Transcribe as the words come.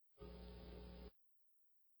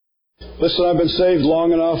Listen, I've been saved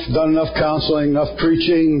long enough, done enough counseling, enough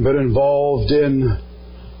preaching, been involved in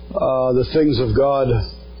the things of God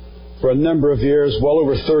for a number of years, well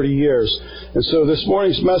over 30 years. And so this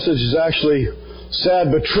morning's message is actually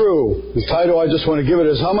sad but true. The title I just want to give it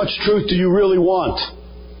is, How Much Truth Do You Really Want?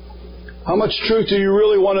 How much truth do you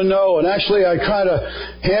really want to know? And actually, I kind of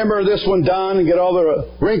hammer this one down and get all the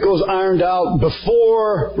wrinkles ironed out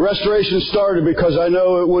before restoration started, because I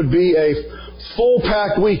know it would be a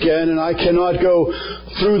full-packed weekend, and I cannot go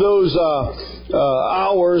through those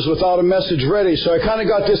hours without a message ready. So I kind of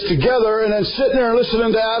got this together, and then sitting there and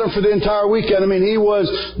listening to Adam for the entire weekend. I mean, he was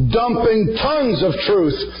dumping tons of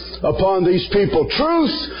truth upon these people.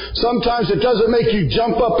 Truth, sometimes it doesn't make you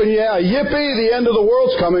jump up and yippee, the end of the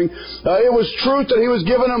world's coming. It was truth that he was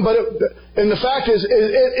giving them, and the fact is,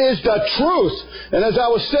 it is the truth. And as I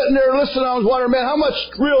was sitting there listening, I was wondering, man, how much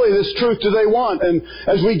really this truth do they want? And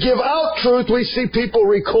as we give out truth, we see people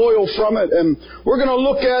recoil from it. And we're going to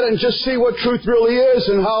look at it and just see what truth really is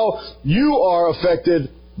and how you are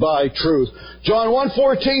affected by truth. John 1:14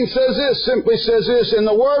 says this, simply says this, And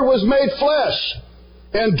the Word was made flesh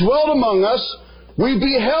and dwelt among us. We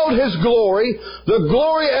beheld His glory, the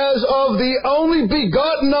glory as of the only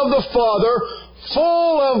begotten of the Father,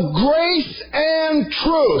 full of grace and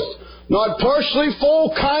truth. Not partially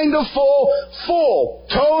full, kind of full, full.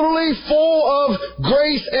 Totally full of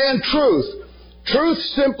grace and truth. Truth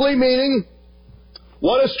simply meaning,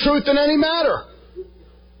 what is truth in any matter?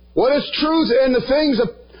 What is truth in the things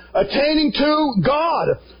attaining to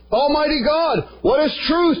God? Almighty God. What is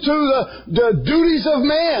truth to the duties of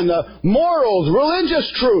man, the morals,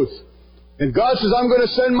 religious truth? And God says, I'm going to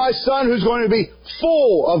send my Son who's going to be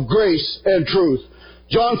full of grace and truth.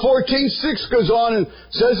 John 14:6 goes on and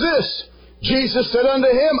says this, Jesus said unto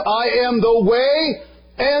him, I am the way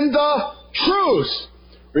and the truth.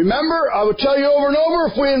 Remember, I would tell you over and over,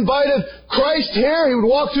 if we invited Christ here, He would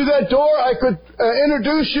walk through that door, I could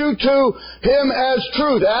introduce you to Him as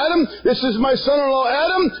truth. Adam, this is my son-in-law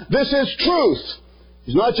Adam, this is truth.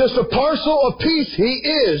 He's not just a parcel of piece, He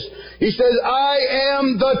is. He says, I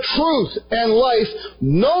am the truth and life.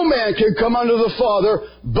 No man can come unto the Father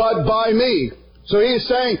but by me. So He's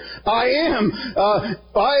saying, I am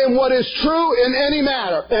what is true in any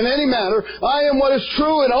matter. I am what is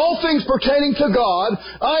true in all things pertaining to God.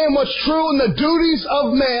 I am what's true in the duties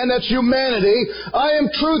of man, that's humanity. I am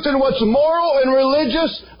truth in what's moral and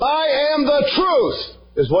religious. I am the truth,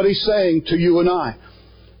 is what He's saying to you and I.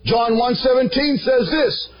 John 1:17 says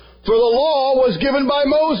this, For the law was given by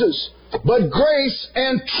Moses, but grace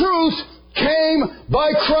and truth came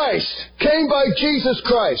by Christ, came by Jesus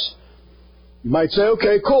Christ. You might say,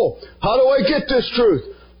 okay, cool. How do I get this truth?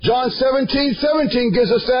 John 17:17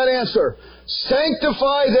 gives us that answer.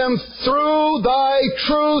 Sanctify them through Thy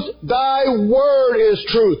truth. Thy word is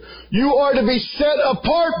truth. You are to be set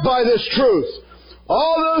apart by this truth.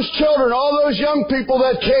 All those children, all those young people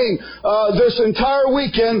that came this entire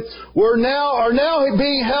weekend are now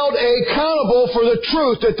being held accountable for the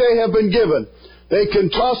truth that they have been given. They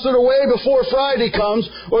can toss it away before Friday comes,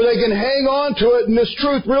 or they can hang on to it and this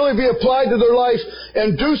truth really be applied to their life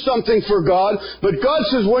and do something for God. But God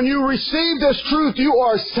says when you receive this truth, you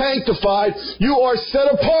are sanctified. You are set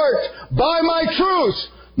apart by my truth.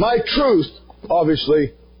 My truth,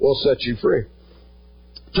 obviously, will set you free.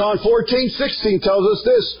 John 14:16 tells us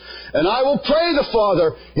this, And I will pray the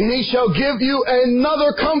Father, and He shall give you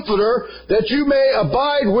another Comforter, that He may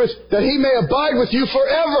abide with you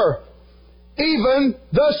forever. Even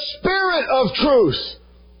the Spirit of truth.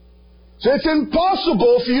 So it's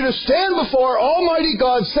impossible for you to stand before Almighty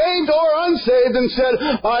God, saved or unsaved, and said,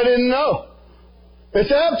 I didn't know.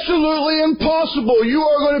 It's absolutely impossible. You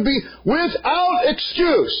are going to be without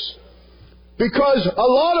excuse. Because a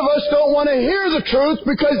lot of us don't want to hear the truth,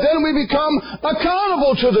 because then we become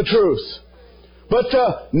accountable to the truth. But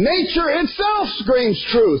nature itself screams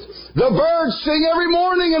truth. The birds sing every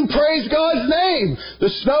morning and praise God's name.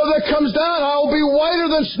 The snow that comes down, I will be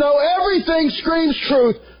whiter than snow. Everything screams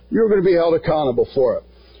truth. You're going to be held accountable for it.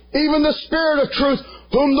 Even the Spirit of truth,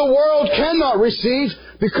 whom the world cannot receive,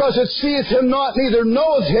 because it seeth Him not, neither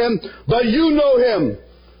knoweth Him, but you know Him.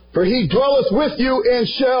 For He dwelleth with you and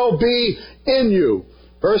shall be in you.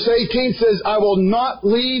 Verse 18 says, I will not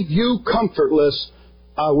leave you comfortless.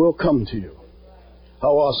 I will come to you.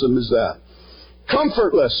 How awesome is that?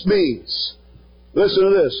 Comfortless means, listen to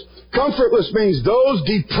this, comfortless means those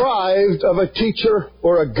deprived of a teacher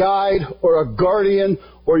or a guide or a guardian,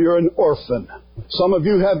 or you're an orphan. Some of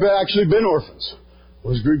you have actually been orphans. I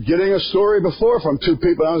was getting a story before from two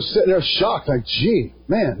people. I was sitting there shocked, like, gee,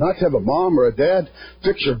 man, not to have a mom or a dad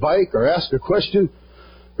fix your bike or ask a question.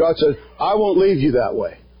 God said, I won't leave you that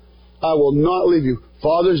way. I will not leave you.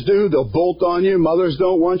 Fathers do. They'll bolt on you. Mothers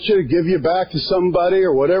don't want you to give you back to somebody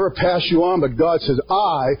or whatever, pass you on. But God says,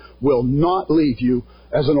 I will not leave you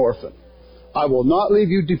as an orphan. I will not leave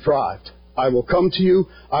you deprived. I will come to you.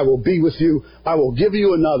 I will be with you. I will give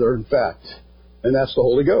you another, in fact. And that's the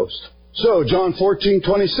Holy Ghost. So, John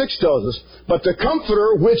 14:26 tells us, but the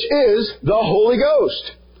Comforter, which is the Holy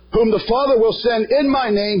Ghost, whom the Father will send in my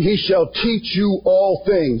name, he shall teach you all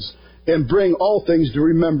things and bring all things to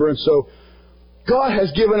remembrance. So, God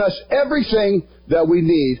has given us everything that we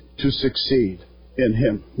need to succeed in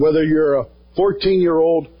Him. Whether you're a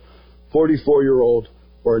 14-year-old, 44-year-old,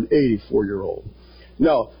 or an 84-year-old.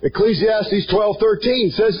 Now, Ecclesiastes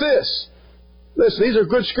 12:13 says this. Listen, these are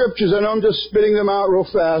good scriptures. I know I'm just spitting them out real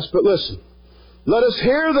fast, but listen. Let us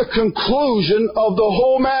hear the conclusion of the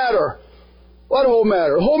whole matter. What whole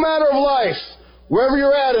matter? The whole matter of life. Wherever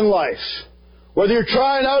you're at in life. Whether you're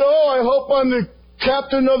trying out, I hope I'm the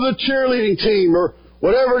captain of the cheerleading team, or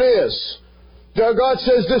whatever it is. God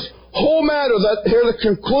says this whole matter, hear the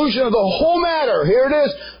conclusion of the whole matter. Here it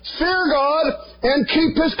is. Fear God and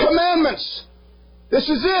keep His commandments. This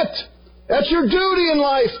is it. That's your duty in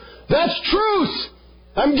life. That's truth.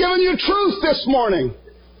 I'm giving you truth this morning.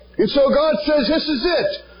 And so God says, this is it.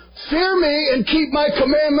 Fear me and keep my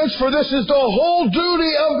commandments, for this is the whole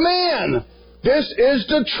duty of man. This is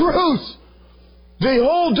the truth. The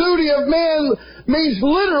whole duty of man means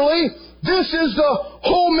literally, this is the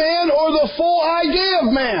whole man or the full idea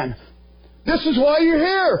of man. This is why you're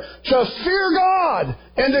here, to fear God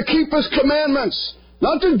and to keep His commandments.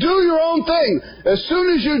 Not to do your own thing. As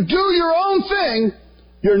soon as you do your own thing,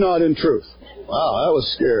 you're not in truth. Wow, that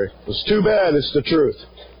was scary. It's too bad it's the truth.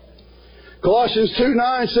 Colossians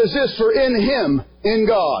 2:9 says this, for in Him, in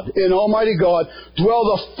God, in Almighty God, dwell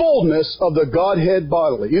the fullness of the Godhead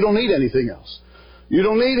bodily. You don't need anything else. You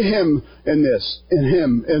don't need Him in this, and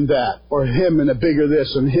Him in that, or Him in a bigger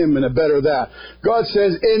this, and Him in a better that. God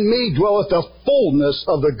says, in me dwelleth the fullness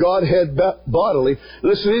of the Godhead bodily.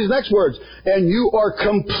 Listen to these next words. And you are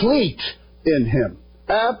complete in Him.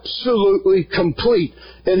 Absolutely complete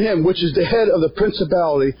in Him, which is the head of the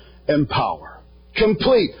principality and power.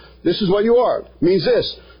 Complete. This is what you are. It means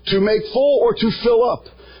this, to make full or to fill up.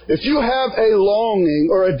 If you have a longing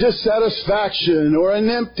or a dissatisfaction or an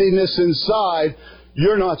emptiness inside,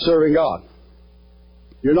 you're not serving God.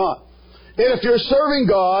 You're not. And if you're serving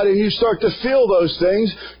God and you start to feel those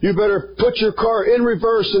things, you better put your car in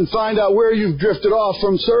reverse and find out where you've drifted off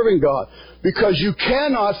from serving God. Because you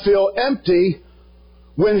cannot feel empty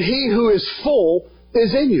when He who is full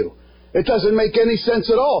is in you. It doesn't make any sense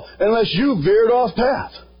at all unless you veered off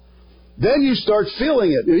path. Then you start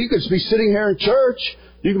feeling it. You could be sitting here in church.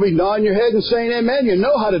 You can be nodding your head and saying amen. You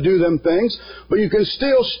know how to do them things. But you can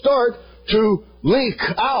still start to leak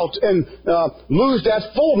out and lose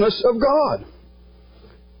that fullness of God.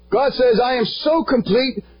 God says, I am so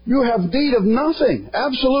complete, you have need of nothing.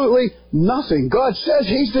 Absolutely nothing. God says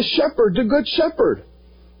He's the shepherd, the good shepherd.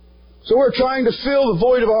 So we're trying to fill the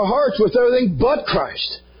void of our hearts with everything but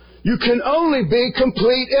Christ. You can only be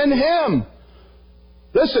complete in Him.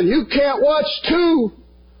 Listen, you can't watch 2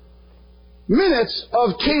 minutes of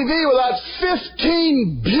TV without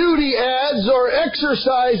 15 beauty ads or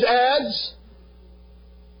exercise ads.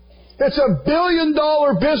 It's $1 billion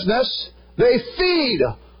business. They feed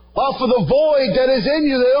off of the void that is in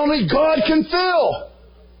you that only God can fill.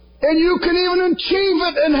 And you can even achieve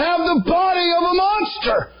it and have the body of a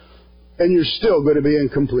monster. And you're still going to be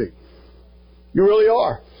incomplete. You really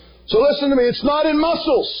are. So listen to me. It's not in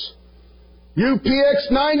muscles. You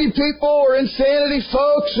PX90 people are insanity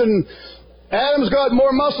folks, and Adam's got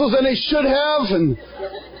more muscles than he should have, and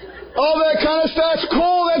all that kind of stuff. That's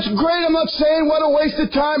cool. That's great. I'm not saying what a waste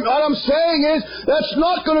of time. What I'm saying is that's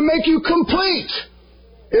not going to make you complete.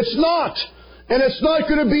 It's not. And it's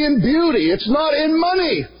not going to be in beauty. It's not in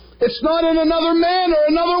money. It's not in another man or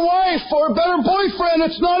another wife or a better boyfriend.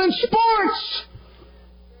 It's not in sports.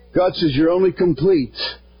 God says you're only complete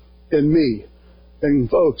in me. And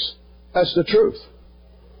folks, that's the truth.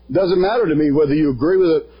 It doesn't matter to me whether you agree with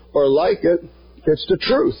it or like it. It's the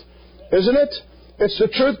truth. Isn't it? It's the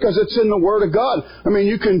truth because it's in the Word of God. I mean,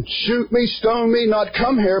 you can shoot me, stone me, not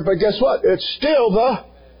come here, but guess what? It's still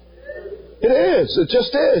It is. It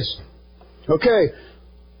just is. Okay.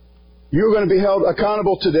 You're going to be held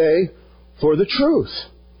accountable today for the truth.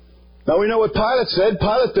 Now we know what Pilate said.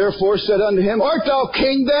 Pilate therefore said unto him, Art thou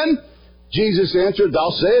king then? Jesus answered, Thou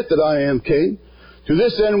sayest that I am king. To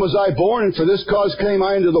this end was I born, and for this cause came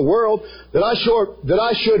I into the world, that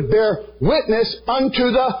I should bear witness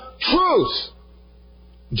unto the truth.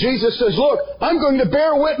 Jesus says, look, I'm going to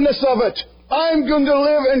bear witness of it. I'm going to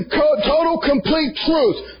live in total, complete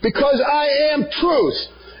truth because I am truth.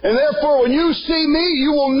 And therefore, when you see me,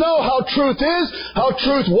 you will know how truth is, how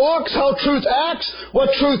truth walks, how truth acts, what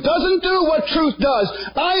truth doesn't do, what truth does.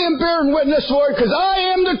 I am bearing witness, Lord, because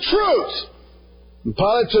I am the truth. And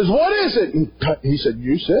Pilate says, what is it? And he said,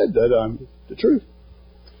 you said that I'm the truth.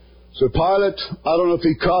 So Pilate, I don't know if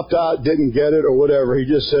he copped out, didn't get it, or whatever. He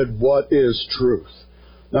just said, what is truth?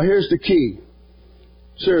 Now here's the key.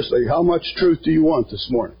 Seriously, how much truth do you want this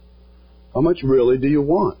morning? How much really do you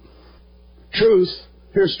want? Truth,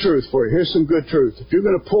 here's truth for you. Here's some good truth. If you're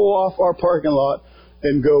going to pull off our parking lot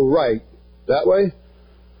and go right, that way,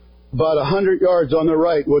 about 100 yards on the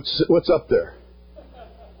right, what's up there?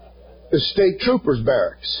 The State Troopers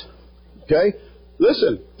Barracks. Okay?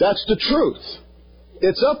 Listen, that's the truth.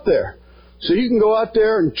 It's up there. So you can go out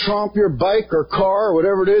there and tromp your bike or car or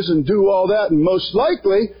whatever it is and do all that, and most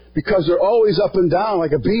likely, because they're always up and down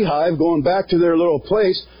like a beehive going back to their little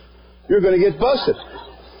place, you're going to get busted.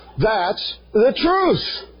 That's the truth.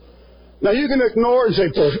 Now you can ignore it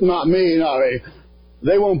and say, not me, not me.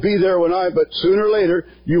 They won't be there but sooner or later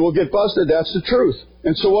you will get busted. That's the truth.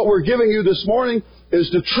 And so what we're giving you this morning is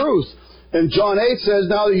the truth. And John 8 says,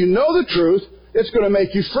 now that you know the truth, it's going to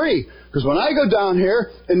make you free. Because when I go down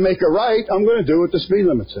here and make a right, I'm going to do what the speed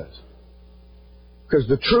limit says. Because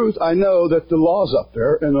the truth, I know that the law's up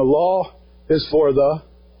there, and the law is for the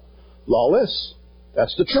lawless.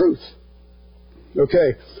 That's the truth.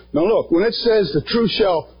 Okay. Now look, when it says the truth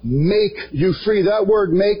shall make you free, that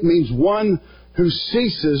word make means one who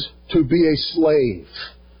ceases to be a slave.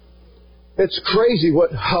 It's crazy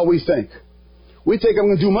how we think. We think I'm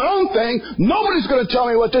going to do my own thing. Nobody's going to tell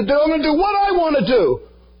me what to do. I'm going to do what I want to do.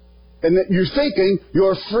 And that you're thinking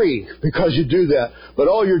you're free because you do that. But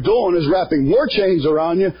all you're doing is wrapping more chains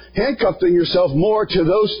around you, handcuffing yourself more to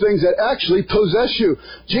those things that actually possess you.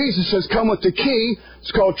 Jesus has come with the key. It's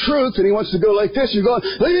called truth, and He wants to go like this. You're going,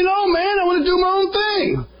 let me know, man, I want to do my own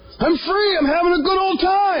thing. I'm free. I'm having a good old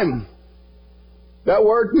time. That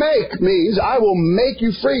word make means I will make you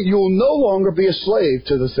free. You will no longer be a slave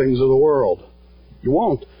to the things of the world. You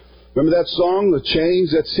won't. Remember that song, the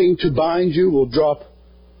chains that seem to bind you will drop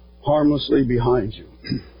harmlessly behind you.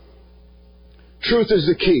 Truth is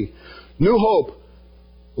the key. New Hope,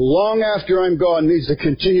 long after I'm gone, needs to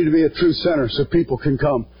continue to be a truth center so people can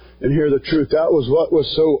come and hear the truth. That was what was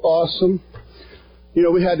so awesome. You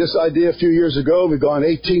know, we had this idea a few years ago. We've gone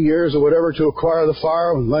 18 years or whatever to acquire the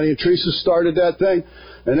fire when Lenny and Teresa started that thing.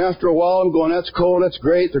 And after a while, I'm going, that's cool, that's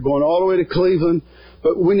great. They're going all the way to Cleveland.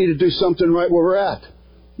 But we need to do something right where we're at.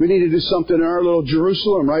 We need to do something in our little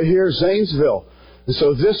Jerusalem right here, Zanesville. And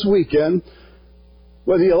so this weekend,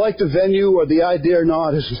 whether you like the venue or the idea or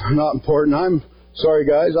not is not important. I'm sorry,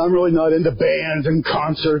 guys, I'm really not into bands and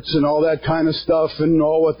concerts and all that kind of stuff and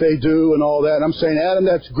all what they do and all that. And I'm saying, Adam,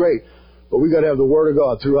 that's great. But we've got to have the Word of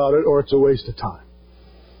God throughout it or it's a waste of time.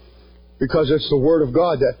 Because it's the Word of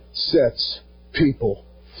God that sets people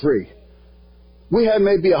free. We had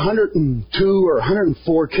maybe 102 or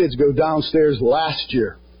 104 kids go downstairs last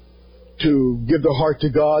year to give their heart to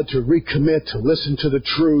God, to recommit, to listen to the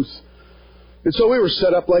truth. And so we were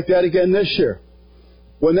set up like that again this year.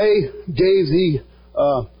 When they gave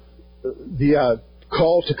the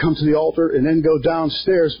call to come to the altar and then go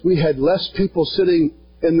downstairs, we had less people sitting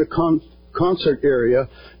in the concert area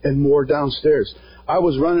and more downstairs. I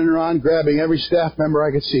was running around grabbing every staff member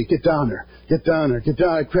I could see. Get down there. Get down there. Get down.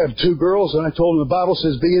 I grabbed 2 girls and I told them the Bible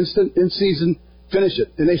says be instant, in season, finish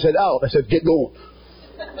it. And they said out. I said get going.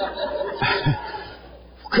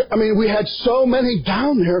 I mean, we had so many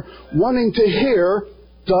down there wanting to hear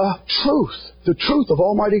the truth of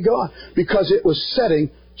Almighty God, because it was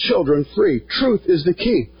setting children free. Truth is the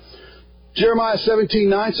key. Jeremiah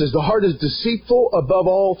 17:9 says, the heart is deceitful above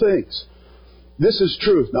all things. This is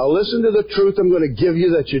truth. Now listen to the truth I'm going to give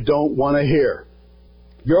you that you don't want to hear.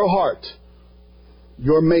 Your heart,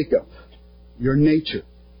 your makeup, your nature,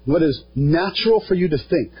 what is natural for you to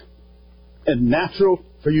think and natural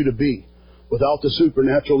for you to be without the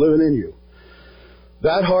supernatural living in you.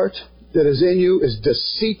 That heart that is in you is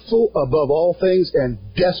deceitful above all things and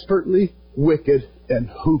desperately wicked, and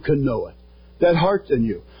who can know it? That heart's in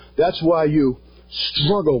you. That's why you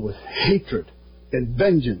struggle with hatred and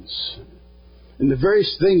vengeance and the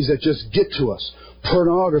various things that just get to us.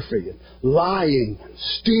 Pornography and lying and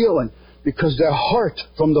stealing, because their heart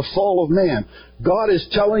from the fall of man, God is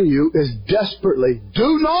telling you, is desperately,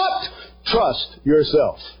 do not trust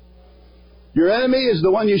yourself. Your enemy is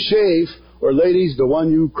the one you shave, or ladies, the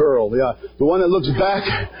one you curl. The one that looks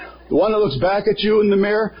back at you in the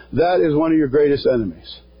mirror, that is one of your greatest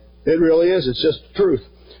enemies. It really is. It's just the truth.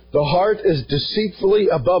 The heart is deceitfully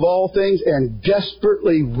above all things and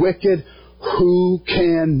desperately wicked. Who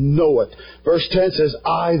can know it? Verse 10 says,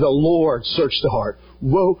 I, the Lord, search the heart.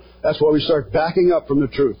 Whoa, that's why we start backing up from the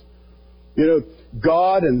truth. You know,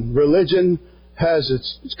 God and religion has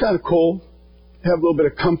it's kind of cool. Have a little bit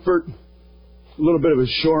of comfort, a little bit of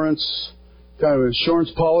assurance, kind of an insurance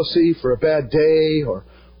policy for a bad day or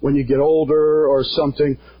when you get older or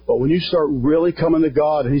something. But when you start really coming to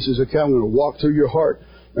God and He says, okay, I'm going to walk through your heart.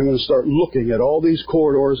 I'm going to start looking at all these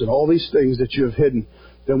corridors and all these things that you have hidden.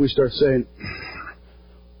 Then we start saying,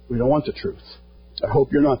 we don't want the truth. I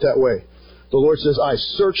hope you're not that way. The Lord says, I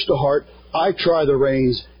search the heart. I try the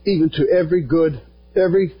reins, even to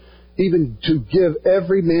even to give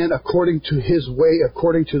every man according to his way,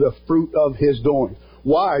 according to the fruit of his doing.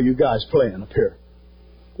 Why are you guys playing up here?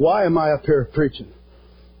 Why am I up here preaching?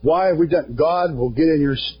 Why have we done? God will get in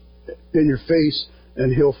your face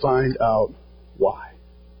and He'll find out why.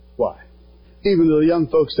 Why? Even the young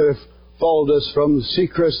folks that have followed us from the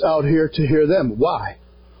Seacrest out here to hear them. Why?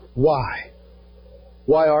 Why?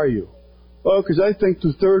 Why are you? Oh, because I think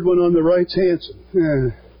the third one on the right's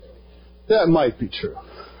handsome. That might be true.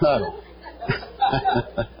 I don't know.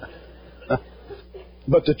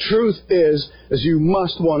 But the truth is you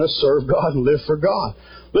must want to serve God and live for God.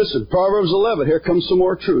 Listen, Proverbs 11, here comes some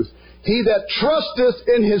more truth. He that trusteth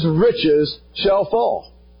in his riches shall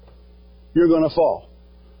fall. You're going to fall.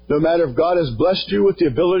 No matter if God has blessed you with the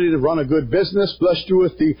ability to run a good business, blessed you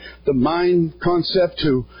with the mind concept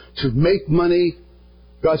to make money,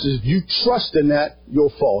 God says, if you trust in that,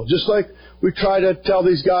 you'll fall. Just like we try to tell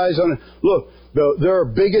these guys, look, their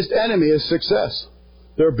biggest enemy is success.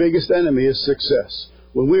 Their biggest enemy is success.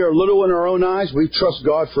 When we are little in our own eyes, we trust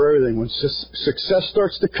God for everything. When success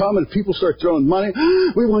starts to come and people start throwing money,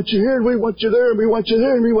 we want you here, and we want you there, and we want you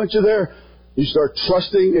there, and we want you there. You start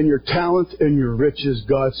trusting in your talent and your riches.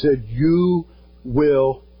 God said, you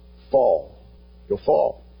will fall. You'll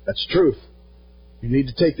fall. That's truth. You need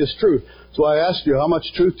to take this truth. So I ask you, how much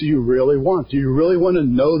truth do you really want? Do you really want to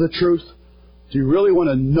know the truth? Do you really want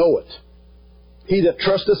to know it? He that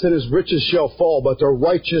trusteth in his riches shall fall, but the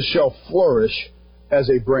righteous shall flourish as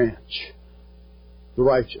a branch. The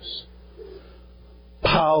righteous.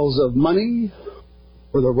 Piles of money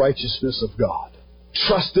or the righteousness of God?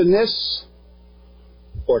 Trust in this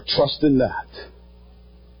or trust in that?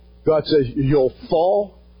 God says you'll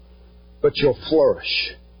fall, but you'll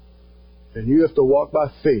flourish. And you have to walk by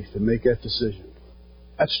faith and make that decision.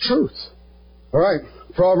 That's truth. All right.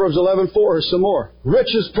 Proverbs 11:4, here's some more.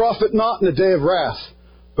 Riches profit not in the day of wrath,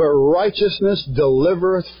 but righteousness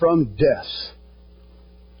delivereth from death.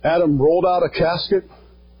 Adam rolled out a casket.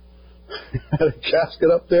 He had a casket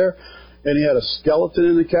up there, and he had a skeleton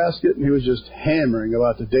in the casket, and he was just hammering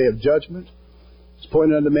about the day of judgment. He's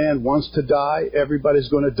pointing at the man wants to die. Everybody's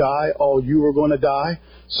going to die. All you are going to die.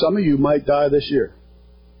 Some of you might die this year.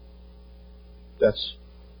 That's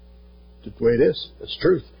the way it is. That's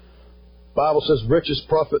truth. The Bible says riches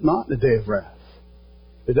profit not in the day of wrath.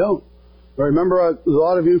 They don't. I remember a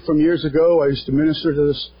lot of you from years ago, I used to minister to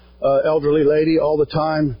this elderly lady all the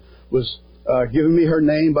time, was giving me her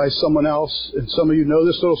name by someone else. And some of you know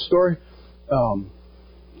this little story.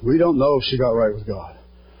 We don't know if she got right with God.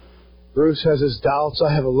 Bruce has his doubts.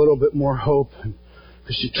 I have a little bit more hope.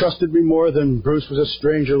 Because she trusted me more than Bruce was a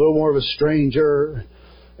stranger, a little more of a stranger.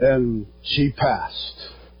 And she passed.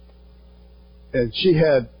 And she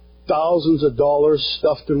had thousands of dollars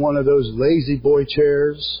stuffed in one of those lazy boy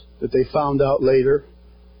chairs that they found out later.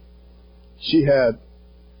 She had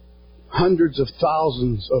hundreds of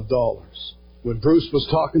thousands of dollars. When Bruce was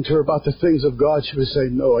talking to her about the things of God, she would say,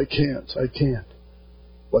 no, I can't.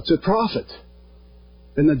 What's it profit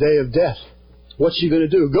in the day of death? What's she going to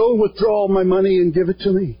do? Go withdraw all my money and give it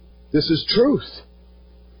to me. This is truth.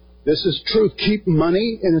 This is truth. Keep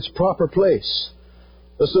money in its proper place.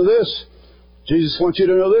 Listen to this. Jesus wants you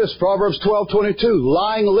to know this. Proverbs 12:22.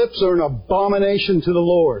 Lying lips are an abomination to the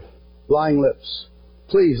Lord. Lying lips.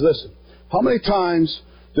 Please listen. How many times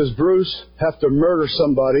does Bruce have to murder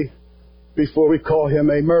somebody before we call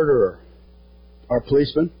him a murderer? Our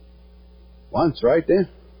policeman? Once, right there?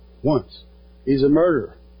 Once. He's a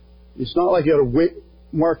murderer. It's not like you got to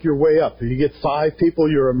mark your way up. If you get 5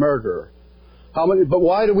 people, you're a murderer. How many? But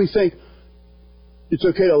why do we think it's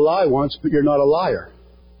okay to lie once, but you're not a liar?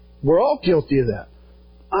 We're all guilty of that.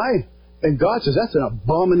 And God says that's an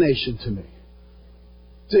abomination to me.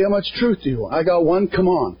 See, how much truth do you want? I got one. Come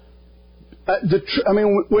on.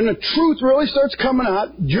 When the truth really starts coming out,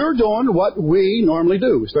 you're doing what we normally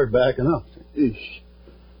do. We start backing up. Eesh.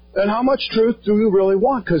 And how much truth do you really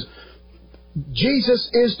want? Because Jesus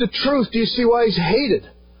is the truth. Do you see why He's hated?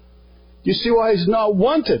 You see why He's not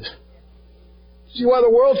wanted. You see why the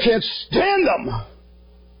world can't stand Him.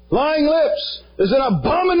 Lying lips is an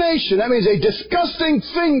abomination. That means a disgusting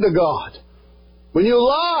thing to God. When you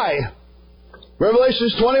lie,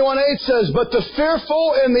 Revelations 21:8 says, "But the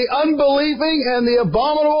fearful and the unbelieving and the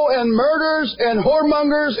abominable and murderers and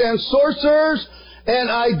whoremongers and sorcerers and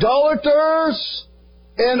idolaters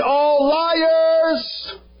and all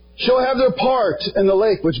liars shall have their part in the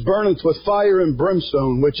lake which burneth with fire and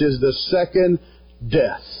brimstone, which is the second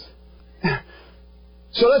death."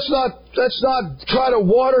 So let's not try to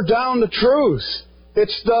water down the truth.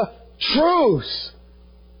 It's the truth.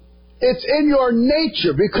 It's in your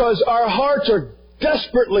nature, because our hearts are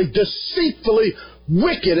desperately, deceitfully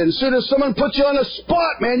wicked. And as soon as someone puts you on the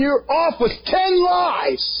spot, man, you're off with 10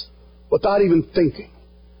 lies without even thinking.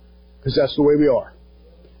 Because that's the way we are.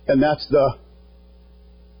 And that's the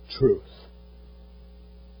truth.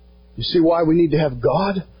 You see why we need to have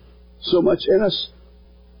God so much in us?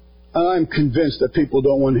 And I'm convinced that people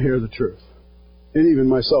don't want to hear the truth. And even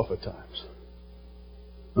myself at times.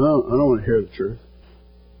 I don't want to hear the truth.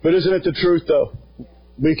 But isn't it the truth, though?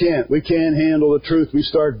 We can't. We can't handle the truth. We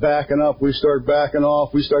start backing up. We start backing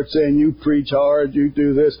off. We start saying, you preach hard, you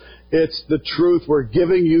do this. It's the truth. We're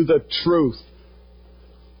giving you the truth.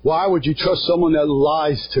 Why would you trust someone that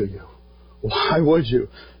lies to you? Why would you?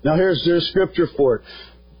 Now here's scripture for it.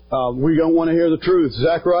 We don't want to hear the truth.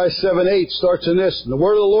 Zechariah 7:8 starts in this. And the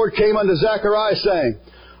word of the Lord came unto Zechariah, saying,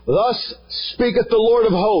 "Thus speaketh the Lord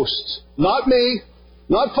of hosts," not me,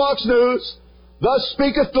 not Fox News, "thus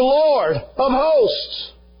speaketh the Lord of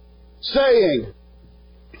hosts, saying,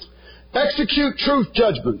 execute truth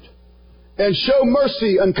judgment, and show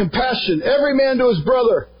mercy and compassion, every man to his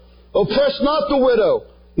brother. Oppress not the widow,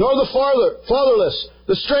 nor the fatherless,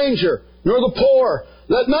 the stranger, nor the poor.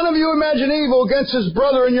 Let none of you imagine evil against his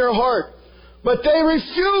brother in your heart." But they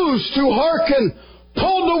refused to hearken,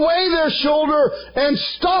 pulled away their shoulder, and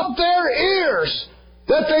stopped their ears,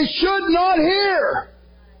 that they should not hear.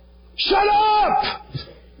 Shut up!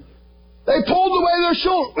 They pulled away their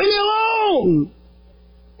shoulder. Leave me alone!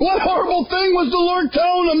 What horrible thing was the Lord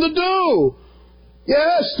telling them to do?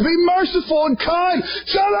 Yes, to be merciful and kind.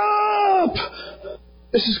 Shut up!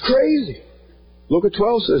 This is crazy. Luke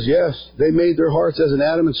 12 says, yes, they made their hearts as an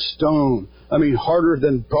adamant stone. I mean, harder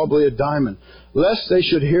than probably a diamond. Lest they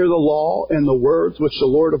should hear the law and the words which the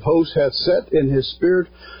Lord of hosts hath sent in his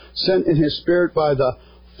spirit by the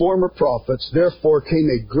former prophets. Therefore came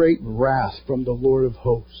a great wrath from the Lord of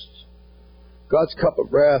hosts. God's cup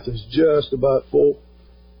of wrath is just about full.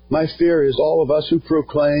 My fear is all of us who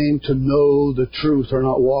proclaim to know the truth are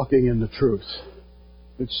not walking in the truth.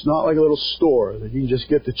 It's not like a little store that you can just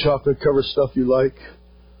get the chocolate covered stuff you like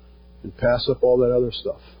and pass up all that other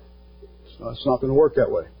stuff. It's not going to work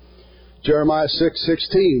that way. Jeremiah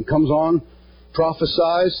 6:16 comes on,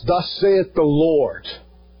 prophesies, "Thus saith the Lord."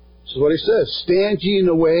 This is what he says. "Stand ye in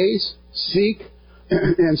the ways, seek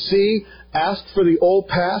and see, ask for the old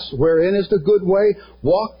paths, wherein is the good way,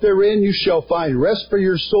 walk therein, you shall find rest for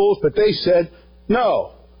your souls." But they said,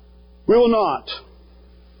 "No, we will not.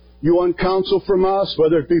 You want counsel from us,"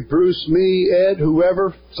 whether it be Bruce, me, Ed,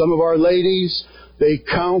 whoever, some of our ladies, they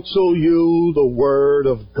counsel you the Word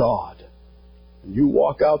of God. And you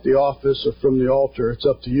walk out the office or from the altar, it's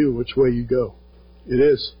up to you which way you go. It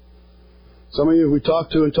is. Some of you we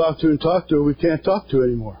talk to, we can't talk to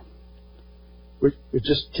anymore. We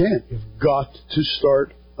just can't. You've got to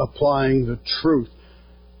start applying the truth.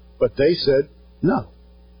 But they said no.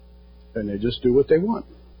 And they just do what they want.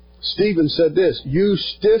 Stephen said this, "You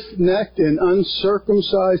stiff-necked and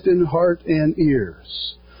uncircumcised in heart and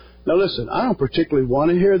ears." Now listen, I don't particularly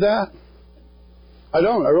want to hear that. I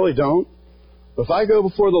really don't. If I go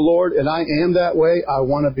before the Lord and I am that way, I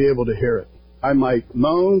want to be able to hear it. I might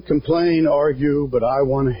moan, complain, argue, but I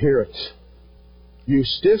want to hear it. "You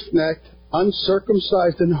stiff-necked,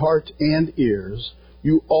 uncircumcised in heart and ears,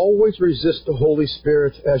 you always resist the Holy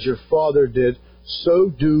Spirit as your father did, so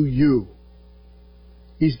do you."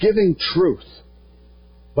 He's giving truth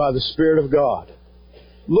by the Spirit of God.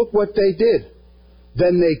 Look what they did.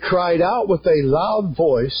 Then they cried out with a loud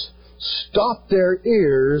voice, stopped their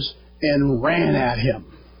ears, and ran at him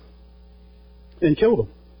and killed him.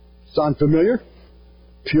 Sound familiar?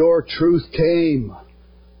 Pure truth came,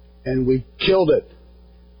 and we killed it.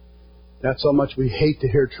 That's how much we hate to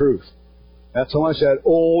hear truth. That's how much that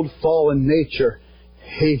old fallen nature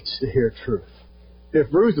hates to hear truth. If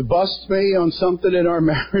Ruth busts me on something in our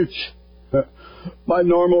marriage, my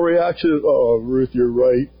normal reaction is, "Oh, Ruth, you're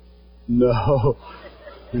right." No.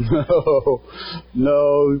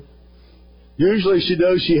 Usually she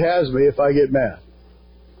knows she has me if I get mad.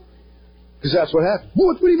 Because that's what happened.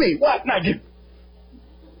 What do you mean? What? And I get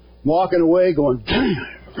walking away going,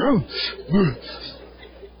 damn.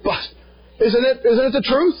 But isn't it the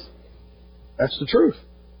truth? That's the truth.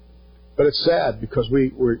 But it's sad because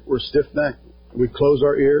we're stiff-necked. We close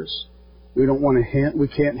our ears. We don't want to. We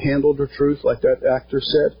can't handle the truth, like that actor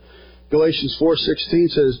said. Galatians 4:16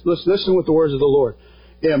 says, "Listen with the words of the Lord.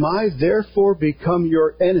 Am I therefore become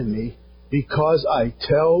your enemy because I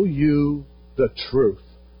tell you the truth?"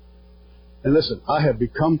 And listen, I have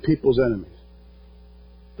become people's enemies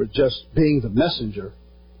for just being the messenger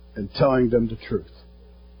and telling them the truth.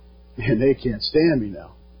 And they can't stand me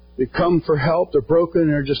now. They come for help, they're broken, and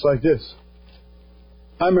they're just like this.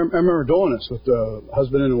 I remember doing this with the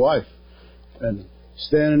husband and the wife, and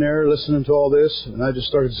standing there listening to all this, and I just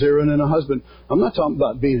started zeroing in a husband. I'm not talking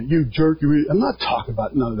about being, you jerk, I'm not talking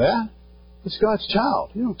about none of that. It's God's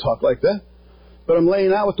child. You don't talk like that. But I'm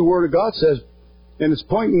laying out what the Word of God says, and it's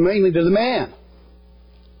pointing mainly to the man.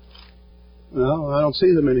 Well, I don't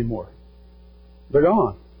see them anymore. They're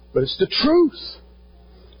gone. But it's the truth.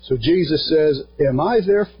 So Jesus says, am I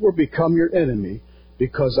therefore become your enemy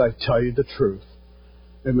because I tell you the truth?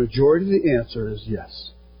 The majority of the answer is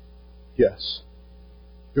yes. Yes.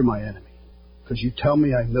 You're my enemy. Because you tell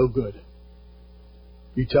me I'm no good.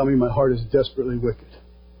 You tell me my heart is desperately wicked.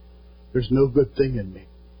 There's no good thing in me.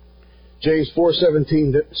 James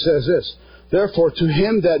 4:17 says this, therefore to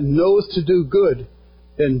him that knoweth to do good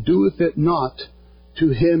and doeth it not, to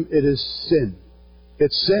him it is sin.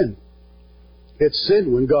 It's sin. It's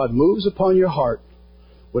sin when God moves upon your heart,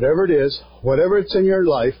 whatever it is, whatever it's in your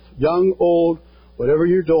life, young, old, whatever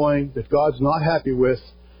you're doing that God's not happy with,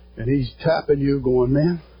 and He's tapping you going,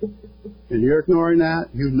 man, and you're ignoring that.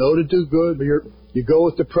 You know to do good, but you go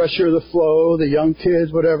with the pressure of the flow, the young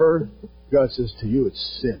kids, whatever. God says to you,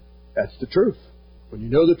 it's sin. That's the truth. When you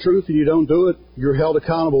know the truth and you don't do it, you're held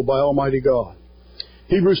accountable by Almighty God.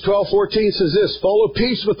 Hebrews 12:14 says this, follow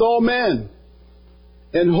peace with all men,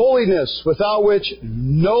 and holiness, without which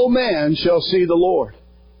no man shall see the Lord.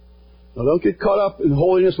 Now don't get caught up in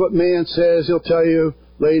holiness, what man says. He'll tell you,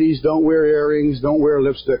 ladies, don't wear earrings, don't wear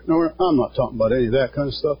lipstick. No, I'm not talking about any of that kind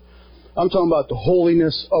of stuff. I'm talking about the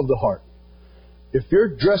holiness of the heart. If you're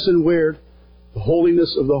dressing weird, the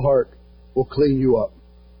holiness of the heart will clean you up.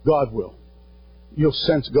 God will. You'll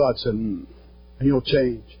sense God saying, and you'll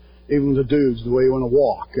change. Even the dudes, the way you want to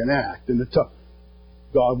walk and act and the talk.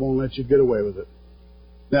 God won't let you get away with it.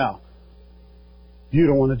 Now, you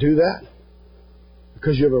don't want to do that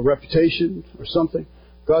because you have a reputation or something.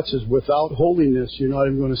 God says, without holiness, you're not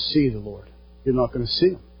even going to see the Lord. You're not going to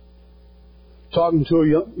see Him. Talking to a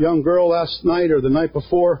young girl last night or the night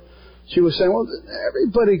before, she was saying, well,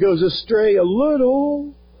 everybody goes astray a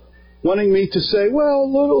little, wanting me to say, well, a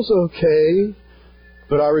little's okay,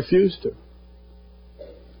 but I refused to.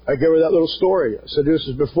 I gave her that little story. I said, this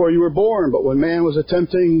is before you were born, but when man was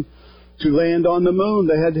attempting to land on the moon,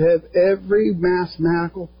 they had to have every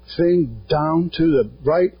mathematical thing down to the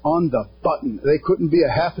right on the button. They couldn't be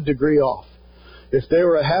a half a degree off. If they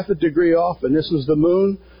were a half a degree off and this was the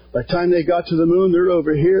moon, by the time they got to the moon, they're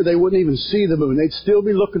over here, they wouldn't even see the moon. They'd still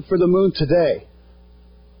be looking for the moon today.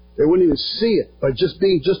 They wouldn't even see it by just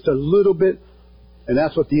being just a little bit. And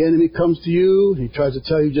that's what the enemy comes to you. He tries to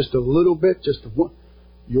tell you just a little bit, just one.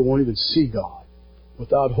 You won't even see God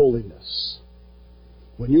without holiness.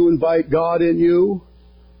 When you invite God in you,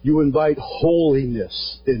 you invite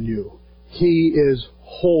holiness in you. He is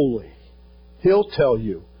holy. He'll tell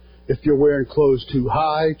you if you're wearing clothes too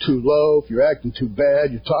high, too low, if you're acting too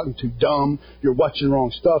bad, you're talking too dumb, you're watching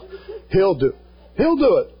wrong stuff. He'll do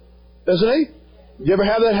it. Doesn't He? You ever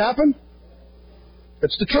have that happen?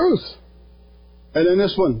 It's the truth. And then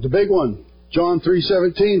this one, the big one, John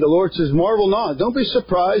 3:17, the Lord says, marvel not. Don't be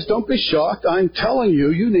surprised. Don't be shocked. I'm telling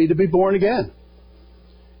you, you need to be born again.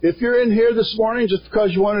 If you're in here this morning just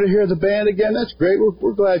because you wanted to hear the band again, that's great.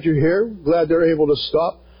 We're glad you're here. We're glad they're able to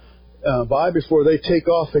stop by before they take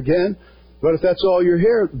off again. But if that's all you're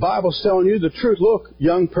here, the Bible's telling you the truth. Look,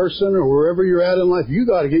 young person or wherever you're at in life, you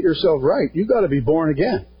got to get yourself right. You got to be born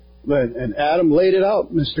again. And Adam laid it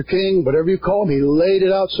out, Mr. King, whatever you call him, he laid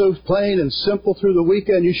it out so plain and simple through the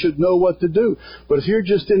weekend, you should know what to do. But if you're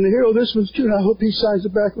just in the here, oh, this one's true, and I hope he signs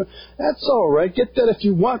it back. That's all right. Get that if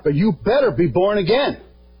you want, but you better be born again.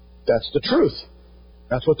 That's the truth.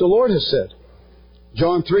 That's what the Lord has said.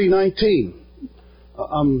 John 3:19.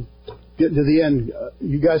 I'm getting to the end.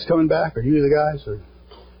 You guys coming back? Are you the guys? Or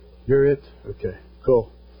you're it? Okay,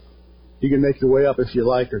 cool. You can make your way up if you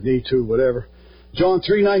like or need to, whatever. John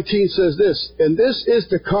 3:19 says this, and this is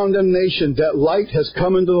the condemnation that light has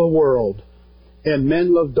come into the world, and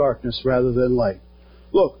men love darkness rather than light.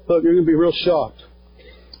 Look, you're going to be real shocked.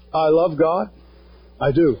 I love God.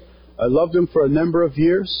 I do. I loved Him for a number of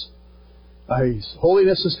years.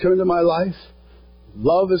 Holiness has come into my life.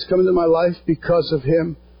 Love has come into my life because of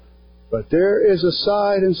Him. But there is a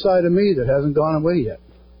side inside of me that hasn't gone away yet.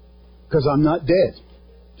 Because I'm not dead.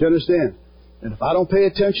 Do you understand? And if I don't pay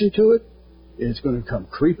attention to it, it's going to come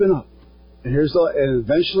creeping up. And and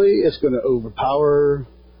eventually it's going to overpower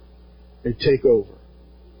and take over.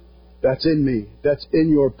 That's in me. That's in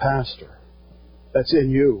your pastor. That's in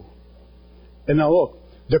you. And now look,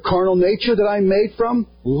 the carnal nature that I'm made from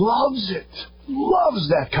loves it. Loves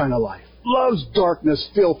that kind of life. Loves darkness,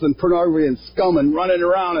 filth, and pornography, and scum, and running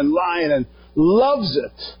around and lying, and loves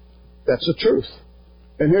it. That's the truth.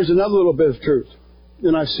 And here's another little bit of truth.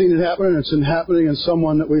 And I've seen it happen, and it's happening in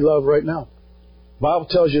someone that we love right now. The Bible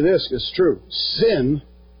tells you this, it's true. Sin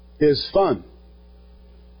is fun.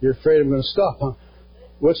 You're afraid I'm going to stop, huh?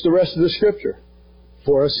 What's the rest of the scripture?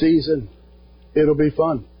 For a season, it'll be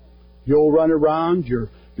fun. You'll run around, your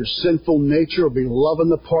sinful nature will be loving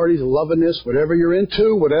the parties, loving this, whatever you're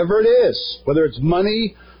into, whatever it is. Whether it's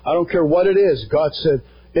money, I don't care what it is. God said,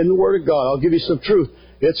 in the Word of God, I'll give you some truth.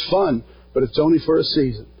 It's fun, but it's only for a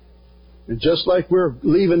season. And just like we're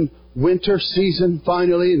leaving winter season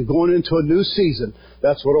finally and going into a new season,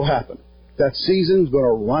 that's what will happen. That season's going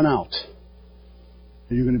to run out.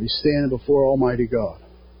 And you're going to be standing before Almighty God.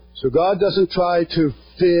 So God doesn't try to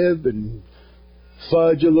fib and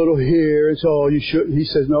fudge a little here and so, oh, you shouldn't. He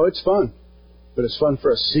says, no, it's fun. But it's fun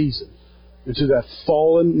for a season. Into that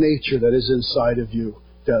fallen nature that is inside of you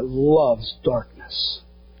that loves darkness.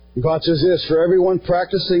 And God says this, for everyone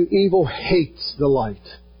practicing evil hates the light.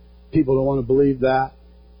 People don't want to believe that.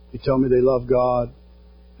 They tell me they love God,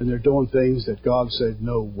 and they're doing things that God said,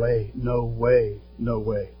 no way, no way, no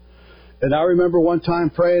way. And I remember one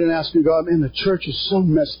time praying and asking God, man, the church is so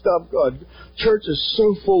messed up, God. The church is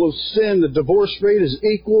so full of sin. The divorce rate is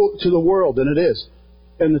equal to the world, and it is.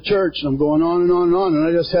 In the church, and I'm going on and on and on, and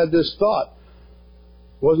I just had this thought.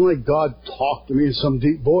 It wasn't like God talked to me in some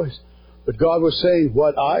deep voice, but God was saying,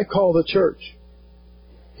 what I call the church,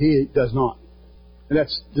 He does not. And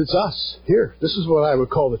it's us here. This is what I would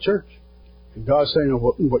call the church. And God's saying,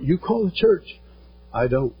 what you call the church, I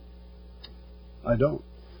don't. I don't.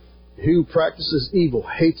 He who practices evil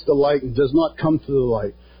hates the light and does not come to the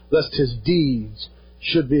light, lest his deeds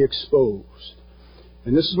should be exposed.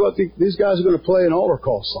 And this is what these guys are going to play an altar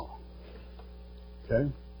call song. Okay?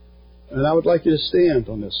 And I would like you to stand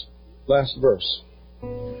on this last verse.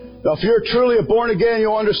 Now, if you're truly a born again,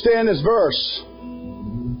 you'll understand this verse.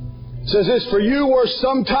 It says this, for you were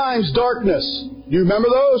sometimes darkness. Do you remember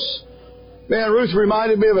those? Man, Ruth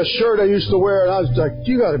reminded me of a shirt I used to wear, and I was like,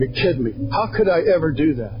 you got to be kidding me. How could I ever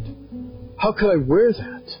do that? How could I wear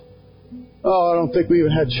that? Oh, I don't think we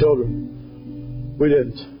even had children. We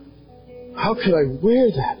didn't. How could I wear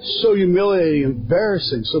that? So humiliating,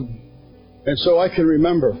 embarrassing. And so I can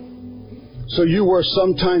remember. So you were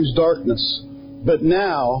sometimes darkness, but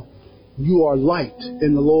now you are light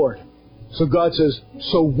in the Lord. So God says,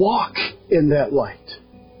 so walk in that light.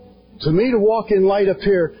 To me, to walk in light up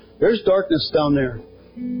here, there's darkness down there.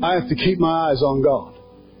 I have to keep my eyes on God.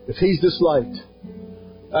 If He's this light,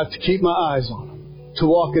 I have to keep my eyes on Him to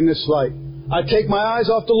walk in this light. I take my eyes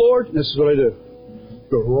off the Lord, and this is what I do.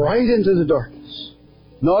 Go right into the darkness.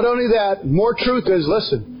 Not only that, more truth is,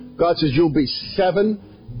 listen, God says you'll be 7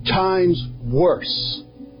 times worse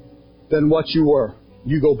than what you were.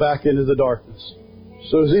 You go back into the darkness.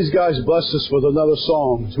 So as these guys bless us with another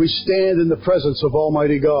song, as we stand in the presence of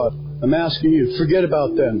Almighty God, I'm asking you, forget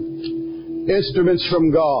about them. Instruments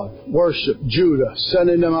from God, worship, Judah,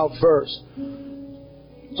 sending them out first.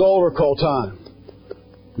 It's altar call time.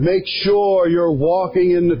 Make sure you're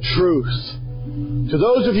walking in the truth. To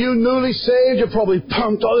those of you newly saved, you're probably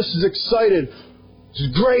pumped. Oh, this is exciting. This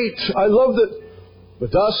is great. I love that.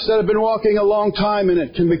 But us that have been walking a long time in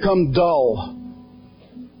it can become dull.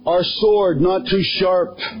 Our sword not too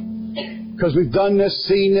sharp. Because we've done this,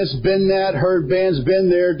 seen this, been that, heard bands, been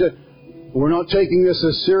there. We're not taking this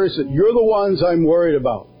as serious. You're the ones I'm worried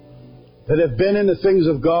about. That have been in the things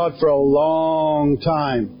of God for a long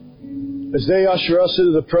time. As they usher us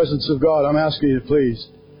into the presence of God, I'm asking you to please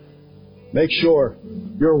make sure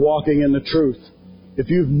you're walking in the truth. If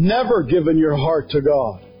you've never given your heart to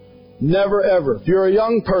God, never ever. If you're a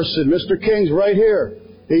young person, Mr. King's right here.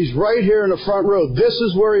 He's right here in the front row. This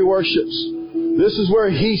is where he worships. This is where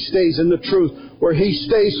he stays in the truth. Where he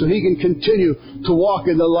stays so he can continue to walk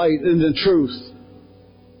in the light and the truth.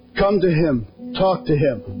 Come to him. Talk to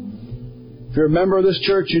him. If you're a member of this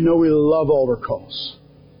church, you know we love altar calls.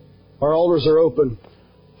 Our altars are open.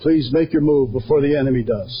 Please make your move before the enemy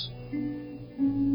does.